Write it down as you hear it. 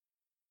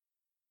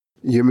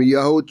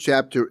Yirmiyahu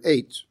chapter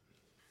 8.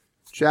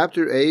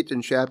 Chapter 8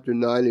 and chapter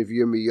 9 of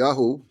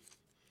Yirmiyahu,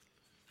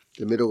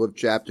 the middle of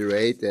chapter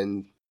 8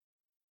 and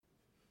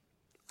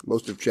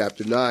most of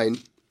chapter 9,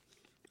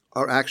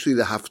 are actually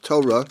the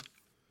Haftorah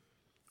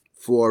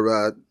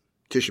for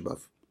Tisha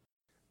B'Av.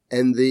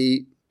 And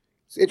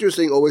it's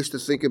interesting always to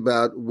think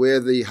about where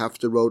the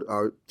Haftarot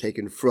are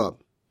taken from.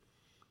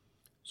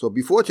 So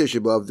before Tisha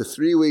B'Av, the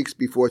 3 weeks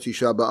before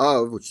Tisha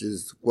B'Av, which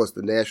is, of course,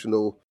 the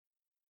national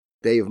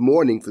day of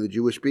mourning for the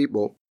Jewish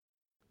people,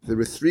 there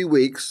were 3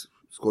 weeks.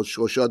 It's called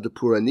Shosha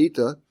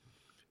Depuranita.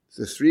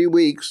 The 3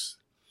 weeks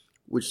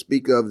which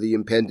speak of the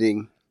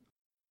impending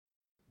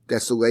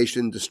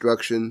desolation,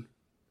 destruction,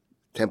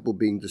 temple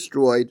being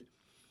destroyed.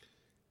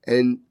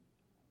 And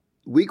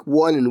week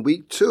 1 and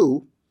week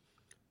 2,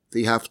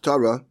 the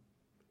Haftarah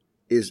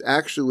is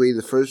actually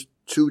the first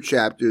 2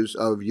 chapters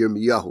of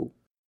Yirmiyahu.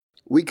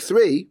 Week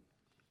 3,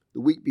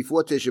 the week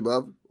before Tisha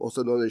B'Av,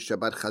 also known as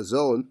Shabbat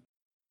Chazon,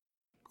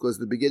 because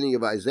the beginning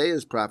of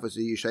Isaiah's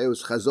prophecy, Yeshayahu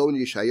was Chazon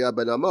Yeshaya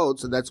ben Amod,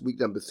 so that's week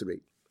number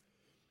 3.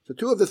 So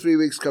 2 of the 3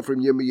 weeks come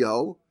from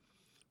Yirmiyahu,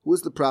 who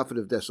is the prophet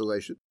of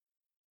desolation.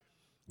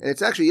 And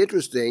it's actually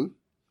interesting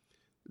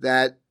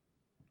that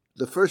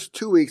the first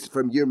 2 weeks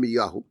from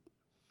Yirmiyahu,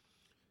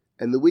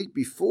 and the week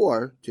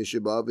before Tisha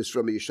B'Av is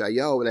from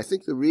Yeshayahu, and I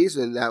think the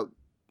reason that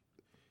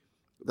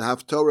the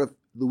Haftorah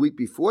the week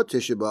before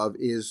Tisha B'Av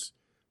is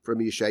from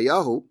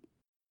Yeshayahu,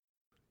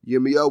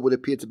 Yirmiyahu would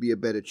appear to be a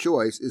better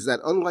choice, is that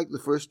unlike the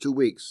first 2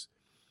 weeks,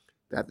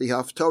 that the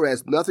Haftarah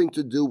has nothing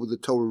to do with the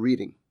Torah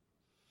reading.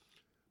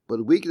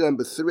 But week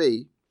number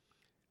 3,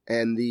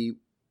 and the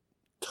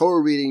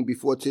Torah reading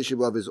before Tisha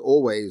B'Av is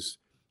always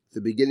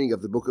the beginning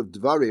of the book of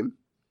Devarim,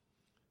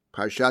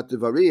 Parshat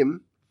Devarim,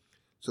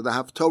 so the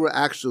Haftarah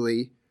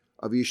actually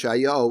of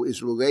Yeshayahu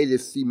is related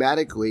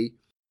thematically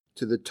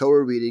to the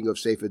Torah reading of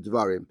Sefer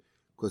Devarim,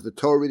 because the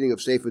Torah reading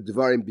of Sefer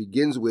Devarim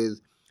begins with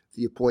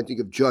the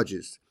appointing of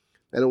judges.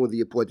 Not only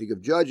the appointing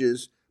of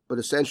judges, but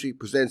essentially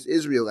presents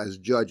Israel as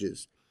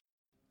judges.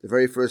 The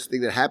very first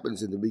thing that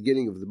happens in the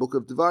beginning of the book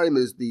of Devarim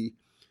is the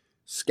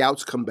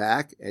scouts come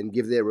back and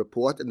give their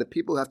report, and the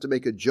people have to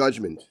make a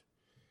judgment.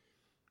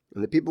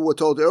 And the people were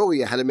told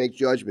earlier how to make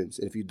judgments.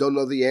 And if you don't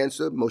know the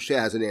answer, Moshe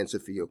has an answer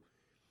for you.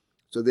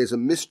 So there's a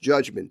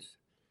misjudgment.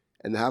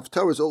 And the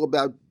Haftarah is all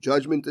about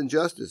judgment and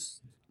justice.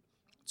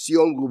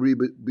 Zion will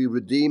be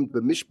redeemed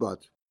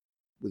b'mishpat,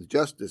 with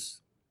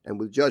justice and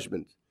with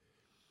judgment.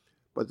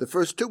 But the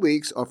first 2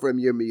 weeks are from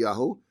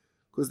Yirmiyahu,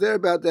 because they're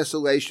about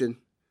desolation,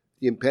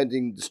 the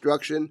impending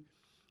destruction,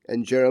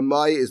 and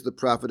Jeremiah is the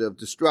prophet of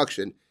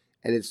destruction.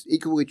 And it's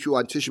equally true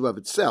on Tisha B'Av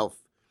itself,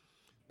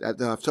 that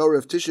the Haftarah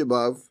of Tisha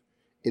B'Av,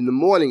 in the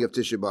morning of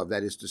Tisha B'Av,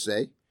 that is to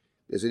say,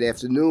 there's an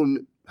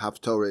afternoon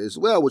Haftarah as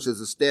well, which is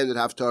the standard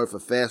Haftarah for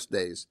fast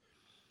days.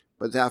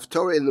 But the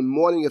Haftarah in the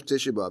morning of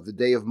Tisha B'Av, the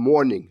day of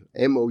mourning,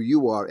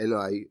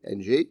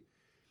 M-O-U-R-N-I-N-G,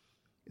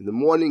 in the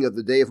morning of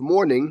the day of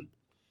mourning,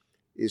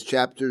 is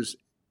chapters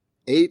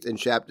 8 and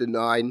chapter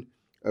 9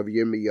 of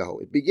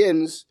Yirmiyahu. It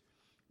begins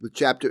with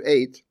chapter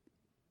 8,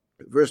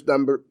 verse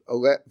number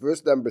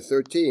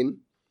 13,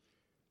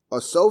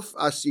 Asof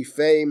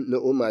Asifeim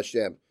Ne'um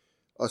Hashem.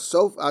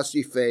 Asof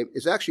Asifeim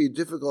is actually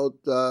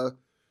difficult 2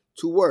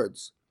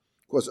 words,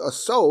 because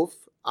Asof,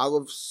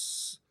 Aleph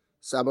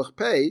Samach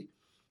Pei,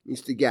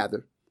 means to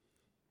gather.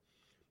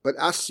 But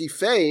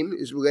Asifeim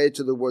is related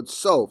to the word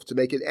sof, to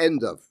make an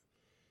end of.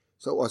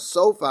 So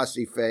Asof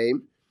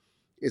Asifeim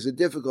is a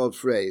difficult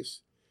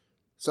phrase.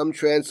 Some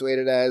translate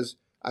it as,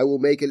 I will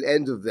make an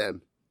end of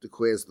them,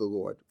 declares the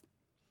Lord.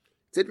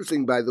 It's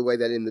interesting, by the way,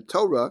 that in the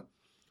Torah,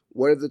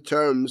 one of the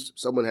terms,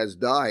 someone has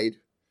died,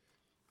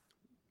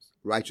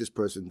 righteous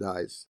person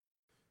dies.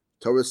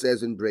 Torah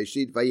says in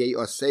Breshit, Vayei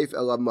Osef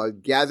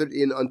Elamah, gathered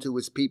in unto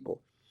his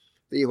people.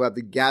 There you have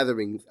the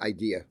gathering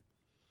idea.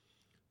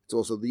 It's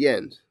also the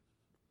end.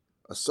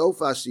 Asof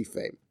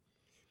Asifeim.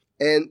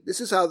 And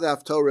this is how the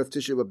Haftarah of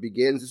Tisha B'Av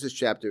begins. This is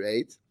chapter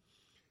 8.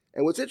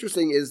 And what's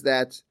interesting is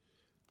that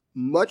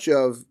much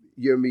of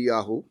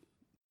Yirmiyahu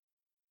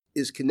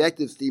is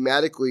connected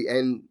thematically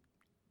and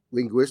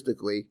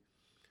linguistically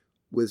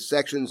with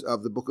sections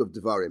of the book of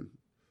Devarim.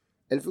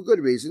 And for good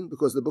reason,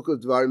 because the book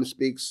of Devarim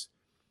speaks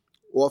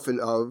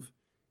often of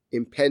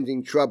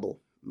impending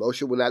trouble.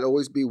 Moshe will not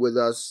always be with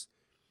us,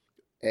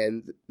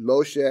 and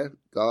Moshe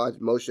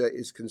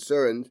is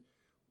concerned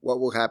what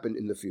will happen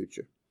in the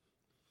future.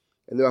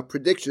 And there are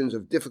predictions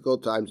of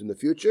difficult times in the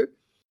future.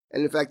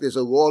 And in fact, there's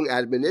a long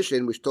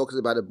admonition which talks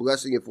about a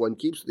blessing if one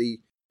keeps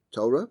the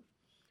Torah,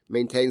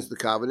 maintains the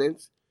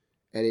covenant,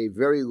 and a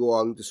very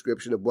long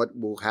description of what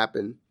will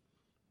happen,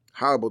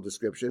 horrible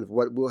description of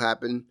what will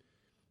happen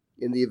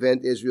in the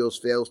event Israel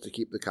fails to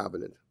keep the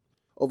covenant.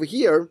 Over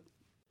here,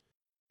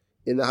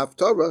 in the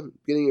Haftarah,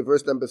 beginning in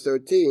verse number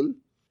 13,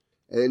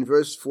 and in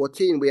verse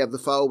 14, we have the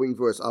following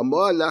verse.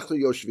 Amar nachnu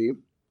yoshvim,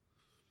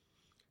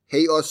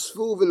 hey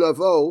osfu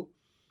v'navo,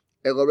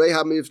 el orei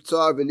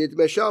hamivtzar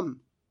v'nidmesham.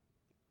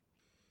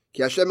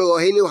 Ki Hashem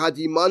Eloheinu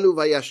hadimanu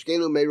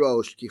vayashkenu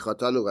merosh, ki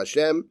chatanu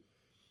Hashem.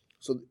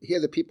 So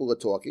here the people are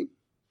talking.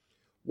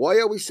 Why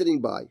are we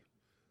sitting by?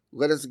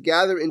 Let us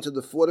gather into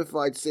the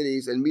fortified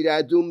cities and meet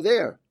our doom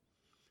there.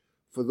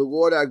 For the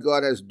Lord our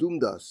God has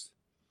doomed us,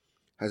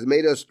 has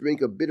made us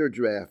drink a bitter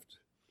draught,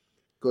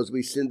 because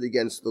we sinned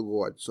against the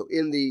Lord. So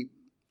in the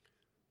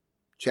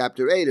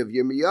chapter 8 of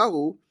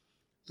Yirmiyahu,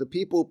 the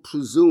people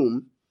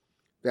presume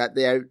that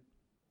the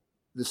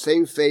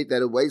same fate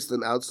that awaits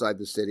them outside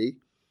the city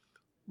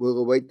will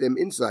await them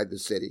inside the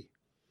city.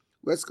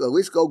 Let's go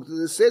to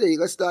the city.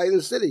 Let's die in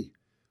the city.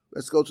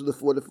 Let's go to the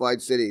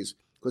fortified cities,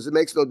 because it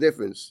makes no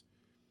difference.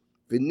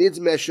 V'nidz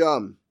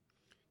mesham,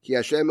 ki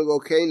Hashem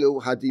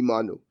Elokeinu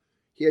hadimanu.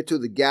 Here too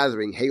the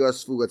gathering,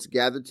 Heyosfu, let's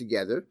gather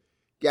together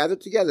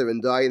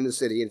and die in the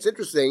city. And it's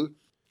interesting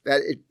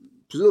that it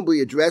presumably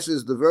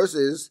addresses the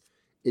verses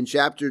in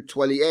chapter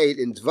 28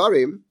 in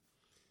Dvarim,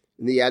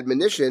 in the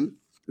admonition.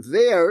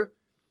 There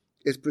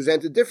is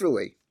presented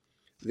differently.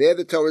 There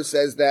the Torah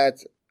says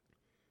that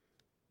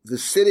the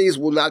cities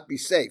will not be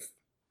safe.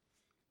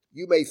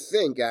 You may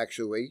think,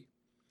 actually,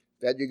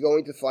 that you're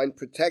going to find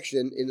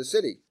protection in the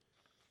city,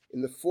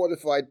 in the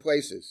fortified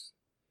places.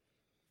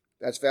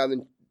 That's found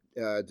in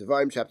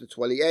Devarim chapter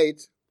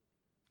 28,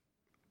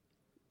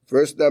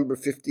 verse number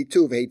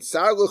 52.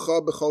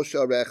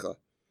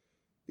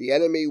 The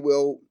enemy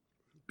will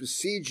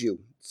besiege you,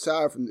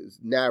 tsar from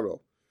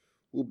narrow,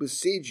 will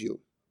besiege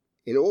you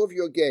in all of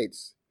your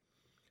gates.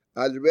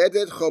 Until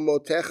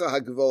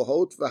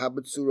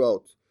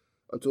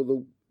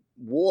the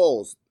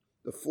walls,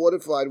 the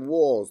fortified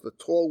walls, the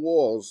tall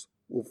walls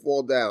will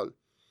fall down.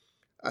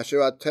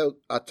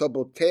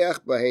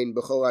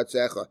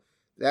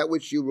 That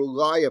which you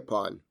rely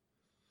upon.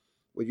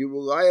 What you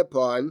rely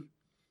upon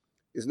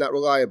is not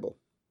reliable.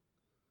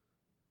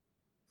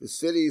 The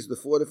cities, the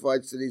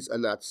fortified cities, are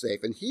not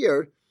safe. And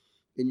here,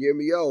 in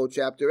Yirmiyahu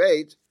chapter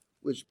 8,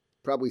 which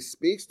probably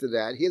speaks to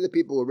that, here the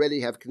people already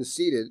have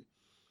conceded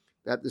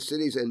that the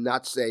cities are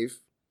not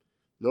safe,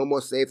 no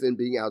more safe than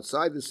being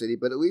outside the city,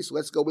 but at least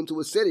let's go into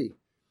a city.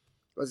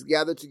 Let's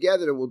gather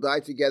together and we'll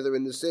die together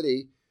in the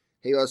city.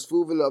 So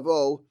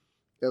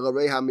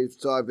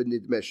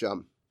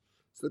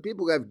the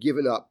people have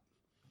given up.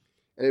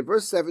 And in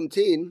verse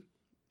 17,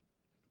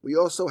 we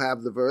also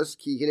have the verse,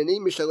 Ki hineni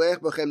mishalech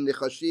b'chem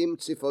nechashim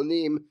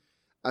tzifonim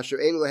asher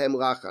ein lehem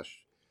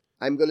lachash.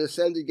 I'm going to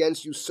send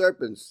against you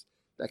serpents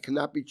that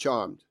cannot be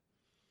charmed.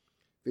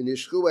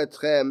 V'nishchu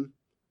etchem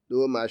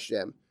nu'am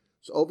Hashem.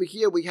 So over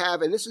here we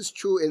have, and this is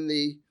true in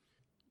the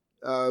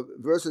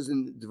verses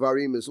in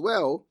Dvarim as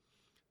well,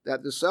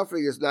 that the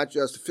suffering is not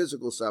just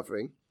physical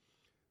suffering,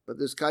 but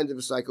there's kind of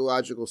a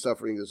psychological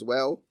suffering as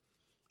well,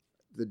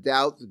 the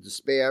doubt, the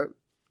despair.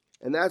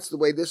 And that's the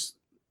way this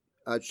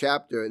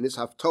chapter, and this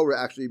Haftorah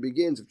actually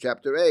begins of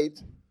chapter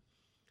 8,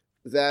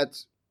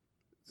 that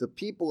the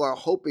people are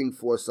hoping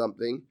for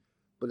something,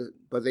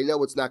 but they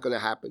know it's not going to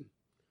happen.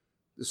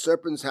 The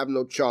serpents have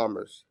no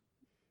charmers.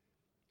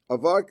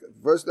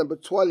 Verse number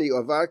 20,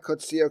 Avar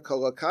kotzir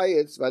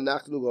kolakayitz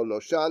v'anachnu lo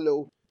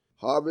noshanu.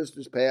 Harvest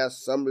is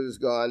past, summer is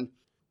gone,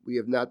 we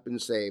have not been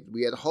saved.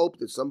 We had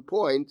hoped at some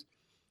point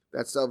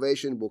that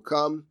salvation will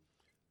come.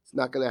 It's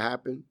not going to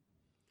happen.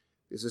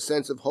 There's a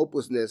sense of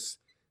hopelessness.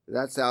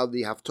 That's how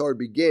the Haftorah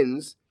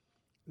begins.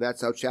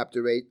 That's how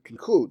chapter 8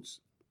 concludes.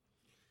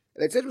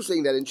 And it's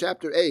interesting that in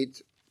chapter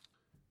 8,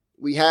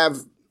 we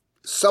have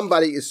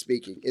somebody is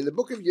speaking. In the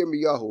book of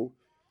Yirmiyahu,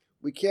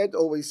 we can't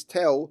always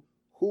tell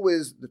who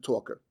is the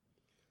talker.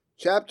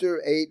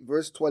 Chapter 8,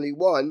 verse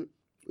 21,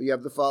 we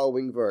have the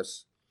following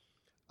verse.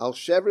 Al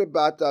shever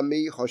bat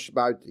ami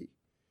hoshbarti,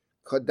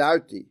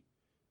 kadarti,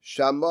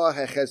 shama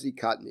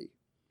hechezikatni.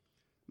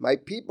 My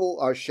people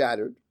are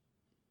shattered,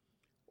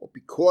 or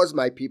because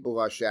my people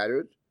are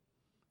shattered,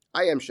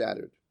 I am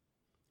shattered.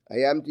 I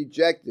am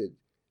dejected,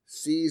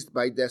 seized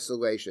by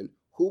desolation.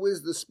 Who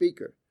is the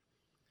speaker?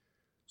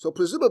 So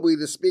presumably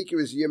the speaker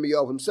is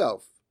Yirmiyahu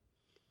himself.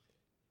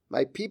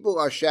 My people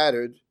are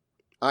shattered,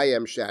 I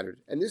am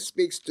shattered. And this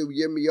speaks to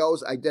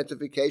Yirmiyahu's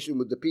identification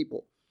with the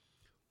people.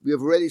 We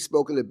have already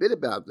spoken a bit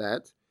about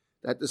that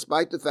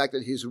despite the fact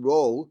that his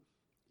role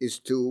is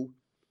to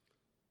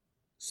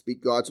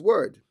speak God's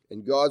word,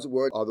 and God's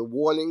word are the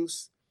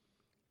warnings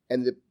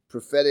and the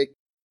prophetic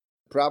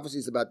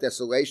prophecies about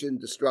desolation,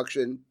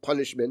 destruction,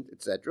 punishment,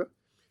 etc.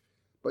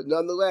 But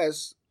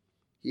nonetheless,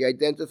 he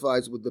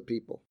identifies with the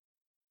people.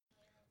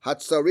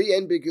 Hatzari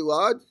en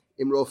b'Gilad,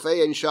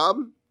 imrofei en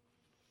sham,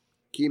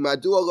 ki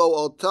madua lo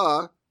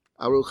alta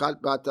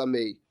aruchat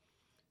batami.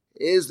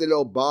 Is there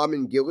no balm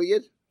in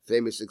Gilead?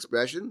 Famous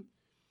expression.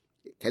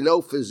 Can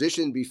no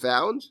physician be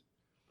found?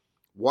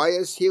 Why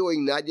has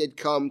healing not yet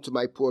come to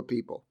my poor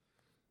people?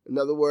 In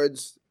other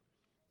words,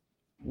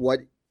 what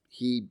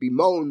he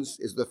bemoans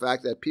is the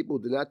fact that people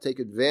do not take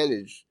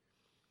advantage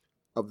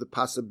of the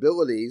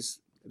possibilities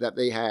that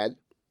they had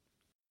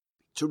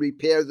to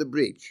repair the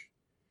breach,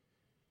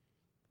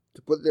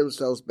 to put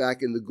themselves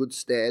back in the good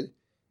stead,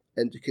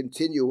 and to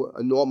continue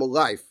a normal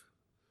life.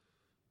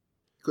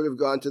 Could have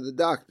gone to the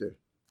doctor.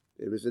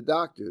 There is a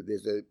doctor.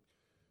 There's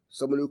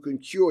someone who can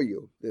cure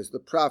you. There's the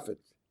prophet.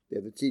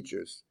 They're the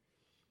teachers.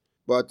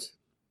 But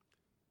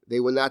they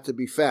were not to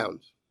be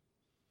found.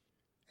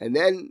 And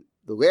then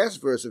The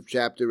last verse of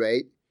chapter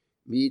 8,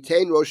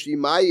 Mi'itein roshi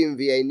mayim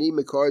v'eini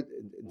mekor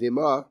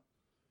dima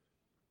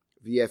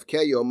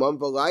v'yefke yomam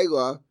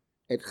v'layla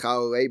et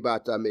chalalei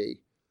bat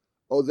ami.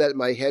 Oh, that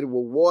my head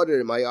were water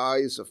and my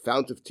eyes a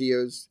fount of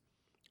tears.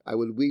 I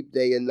would weep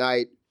day and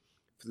night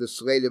for the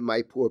slate of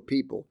my poor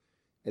people.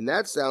 And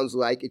that sounds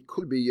like it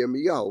could be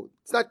Yirmiyahu.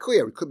 It's not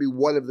clear. It could be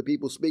one of the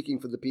people speaking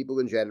for the people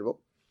in general.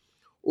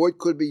 Or it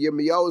could be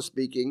Yirmiyahu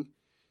speaking,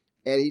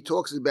 and he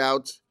talks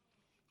about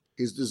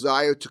his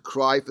desire to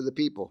cry for the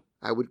people.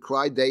 I would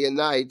cry day and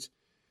night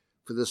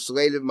for the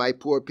slate of my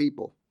poor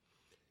people.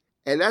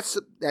 And that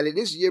it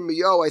is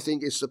Yirmiyahu, I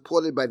think, is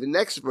supported by the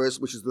next verse,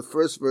 which is the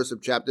first verse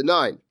of chapter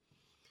 9.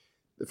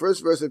 The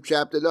first verse of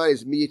chapter 9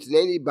 is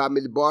Mi'itneni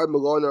ba'midbar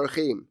melon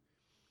archim.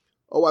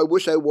 Oh, I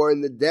wish I were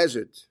in the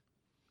desert,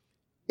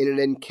 in an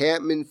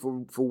encampment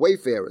for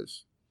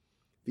wayfarers.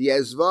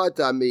 V'yezvat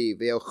ami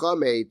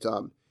v'elcham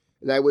eitam.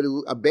 And I would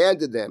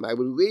abandon them, I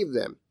would leave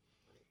them.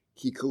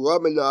 Ki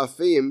kulam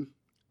na'afim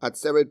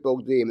atzeret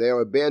bogdim. They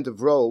are a band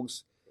of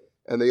rogues,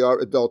 and they are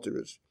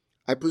adulterers.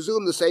 I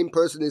presume the same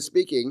person is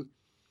speaking,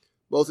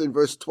 both in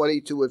verse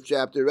 22 of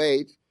chapter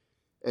 8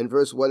 and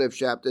verse 1 of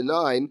chapter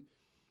 9.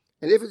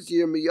 And if it's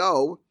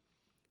Yirmiyahu,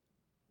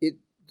 it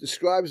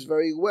describes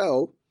very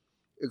well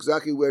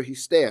exactly where he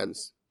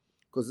stands.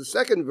 Because the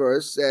second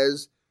verse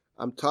says,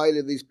 I'm tired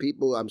of these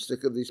people, I'm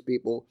sick of these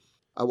people,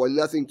 I want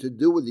nothing to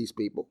do with these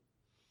people.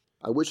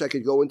 I wish I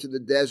could go into the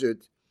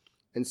desert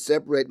and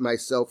separate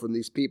myself from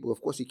these people.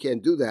 Of course, he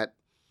can't do that,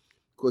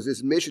 because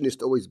his mission is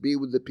to always be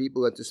with the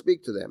people and to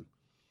speak to them.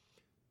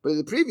 But in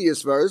the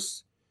previous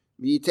verse,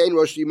 Mi'itein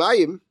roshi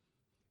mayim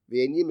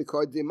v'eini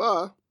mekor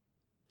dima,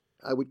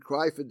 I would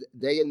cry for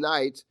day and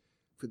night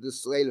for the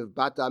slain of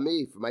Bat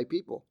Ami, for my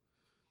people.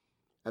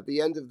 At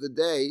the end of the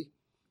day,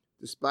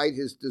 despite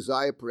his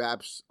desire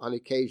perhaps on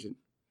occasion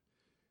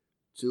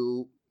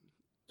to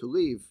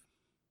leave,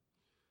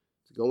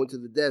 to go into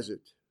the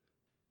desert,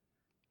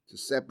 to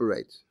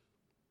separate,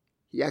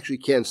 he actually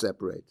can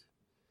separate.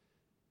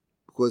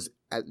 Because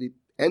at the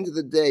end of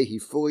the day, he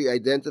fully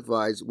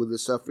identifies with the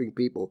suffering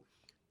people,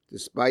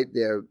 despite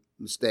their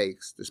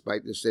mistakes,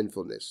 despite their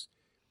sinfulness.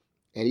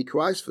 And he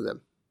cries for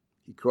them.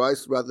 He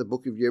cries throughout the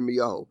book of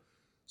Yirmiyahu.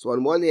 So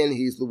on one hand,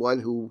 he's the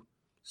one who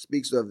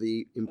speaks of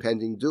the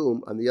impending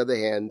doom. On the other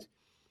hand,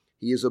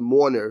 he is a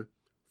mourner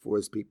for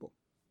his people.